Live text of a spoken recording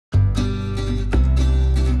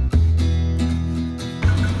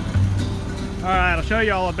show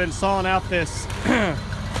y'all, I've been sawing out this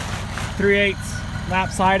 3/8 lap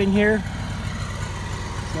siding here.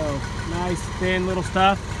 So nice thin little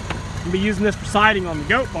stuff. I'll be using this for siding on the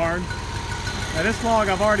goat barn. Now this log,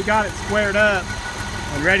 I've already got it squared up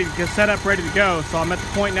and ready to get set up, ready to go. So I'm at the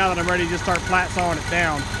point now that I'm ready to just start flat sawing it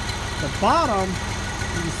down. The bottom,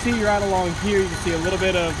 you can see right along here, you can see a little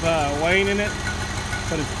bit of wane in it,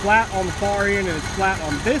 but it's flat on the far end and it's flat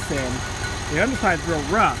on this end. The underside's real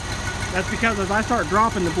rough. That's because as I start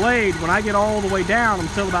dropping the blade, when I get all the way down, I'm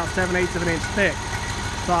still about 7/8 of an inch thick.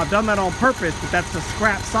 So I've done that on purpose, but that's the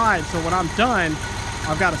scrap side. So when I'm done,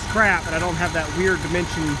 I've got a scrap and I don't have that weird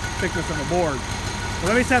dimension thickness of a board. So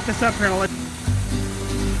let me set this up here and I'll let you.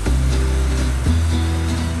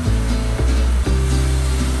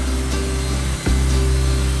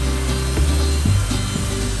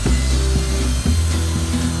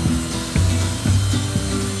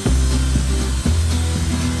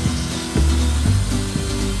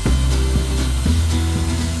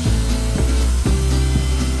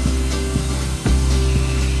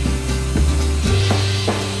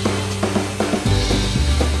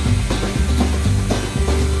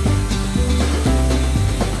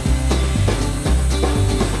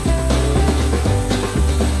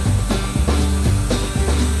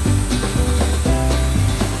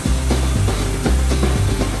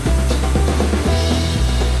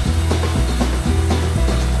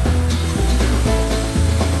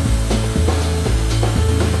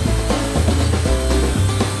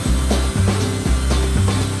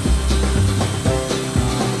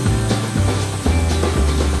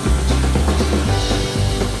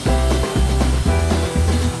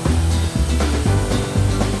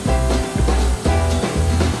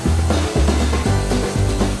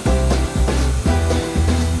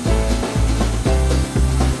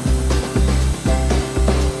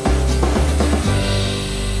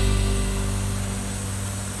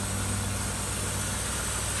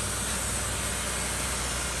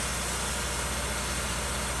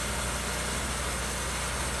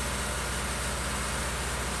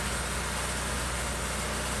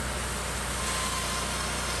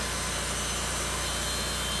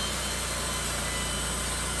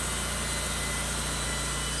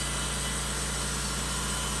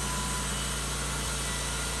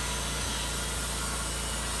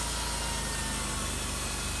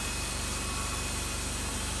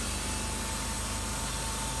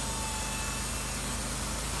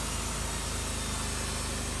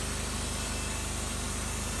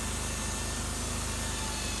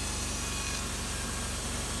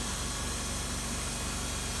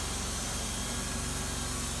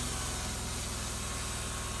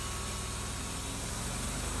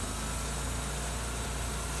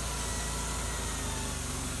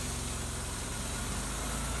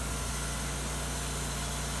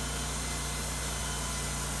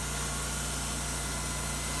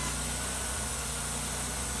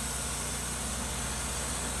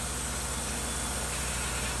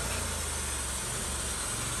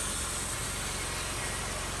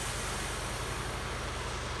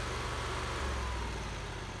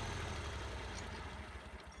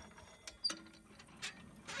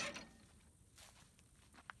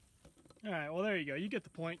 All right, well there you go. You get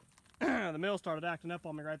the point. The mill started acting up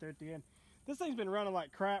on me right there at the end. This thing's been running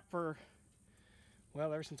like crap for,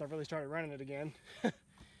 well, ever since I've really started running it again.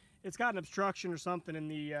 It's got an obstruction or something in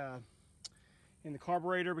the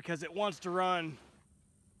carburetor because it wants to run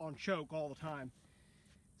on choke all the time.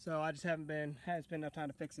 So I just haven't spent enough time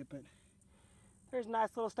to fix it. But there's a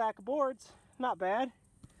nice little stack of boards. Not bad.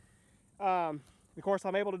 Of course,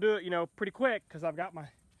 I'm able to do it, you know, pretty quick because I've got my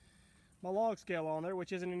log scale on there,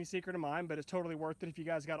 which isn't any secret of mine, but it's totally worth it. If you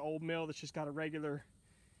guys got an old mill that's just got a regular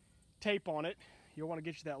tape on it, you'll want to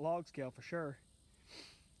get you that log scale for sure.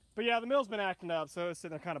 But yeah, the mill's been acting up, so it's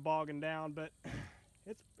sitting there kind of bogging down, but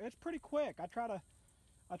it's pretty quick. I try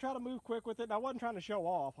to move quick with it, and I wasn't trying to show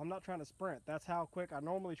off. I'm not trying to sprint. That's how quick I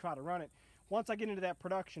normally try to run it. Once I get into that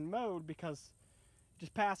production mode, because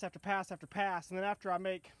just pass after pass after pass, and then after I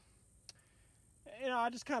make, you know,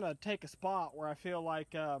 I just kind of take a spot where I feel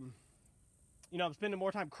like you know, I'm spending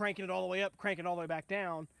more time cranking it all the way up, cranking it all the way back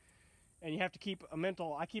down, and you have to keep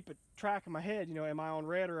I keep a track in my head, you know, am I on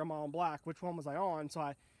red or am I on black? Which one was I on? So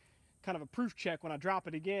I kind of a proof check when I drop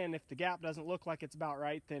it again. If the gap doesn't look like it's about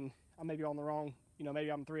right, then I may be on the wrong, you know, maybe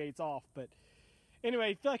I'm 3/8 off. But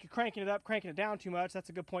anyway, if you feel like you're cranking it up, cranking it down too much, that's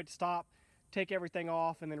a good point to stop, take everything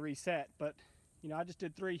off, and then reset. But, you know, I just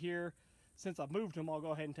did 3 here. Since I've moved them, I'll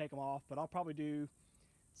go ahead and take them off, but I'll probably do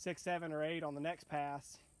 6, 7, or 8 on the next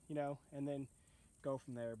pass, you know, and then go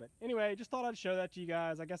from there. But anyway, just thought I'd show that to you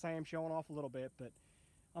guys. I guess I am showing off a little bit, but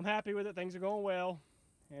I'm happy with it. Things are going well,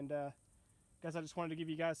 and Guess I just wanted to give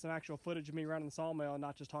you guys some actual footage of me running the sawmill and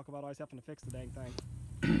not just talk about always having to fix the dang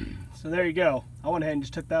thing. So there you go. I went ahead and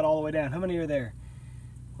just took that all the way down. How many are there?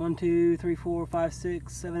 1, 2, 3, 4, 5,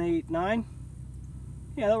 6, 7, 8, 9.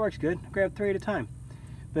 Yeah, that works good. I grabbed 3 at a time.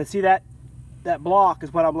 But see, that block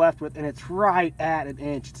is what I'm left with, and it's right at an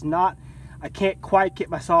inch. It's not, I can't quite get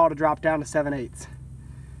my saw to drop down to 7/8.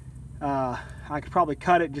 I could probably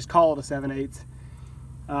cut it and just call it a 7/8.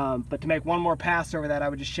 But to make one more pass over that, I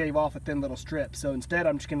would just shave off a thin little strip. So instead,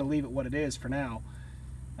 I'm just going to leave it what it is for now.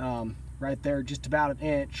 Right there, just about an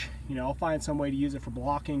inch. You know, I'll find some way to use it for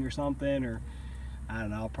blocking or something, or I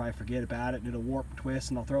don't know, I'll probably forget about it and it'll warp and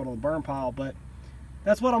twist and I'll throw it on the burn pile. But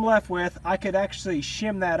that's what I'm left with. I could actually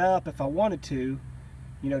shim that up if I wanted to,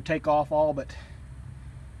 you know, take off all but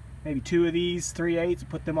maybe 2 of these 3/8 and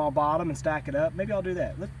put them on bottom and stack it up. Maybe I'll do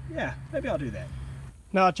that. Yeah, maybe I'll do that.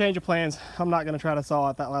 No, change of plans. I'm not going to try to saw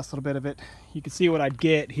out that last little bit of it. You can see what I'd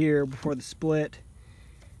get here before the split.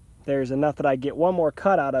 There's enough that I get one more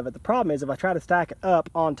cut out of it. The problem is if I try to stack it up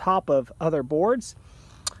on top of other boards,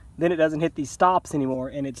 then it doesn't hit these stops anymore,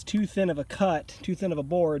 and it's too thin of a cut, too thin of a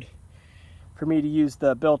board for me to use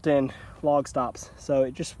the built-in log stops. So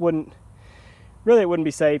it just wouldn't, really it wouldn't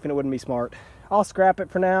be safe and it wouldn't be smart. I'll scrap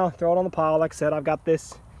it for now, throw it on the pile. Like I said, I've got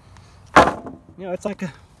this, you know, it's like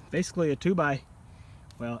basically a 2 by,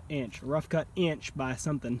 well, inch, a rough cut inch by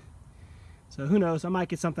something. So who knows, I might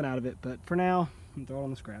get something out of it, but for now, I'm throwing it on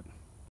the scrap.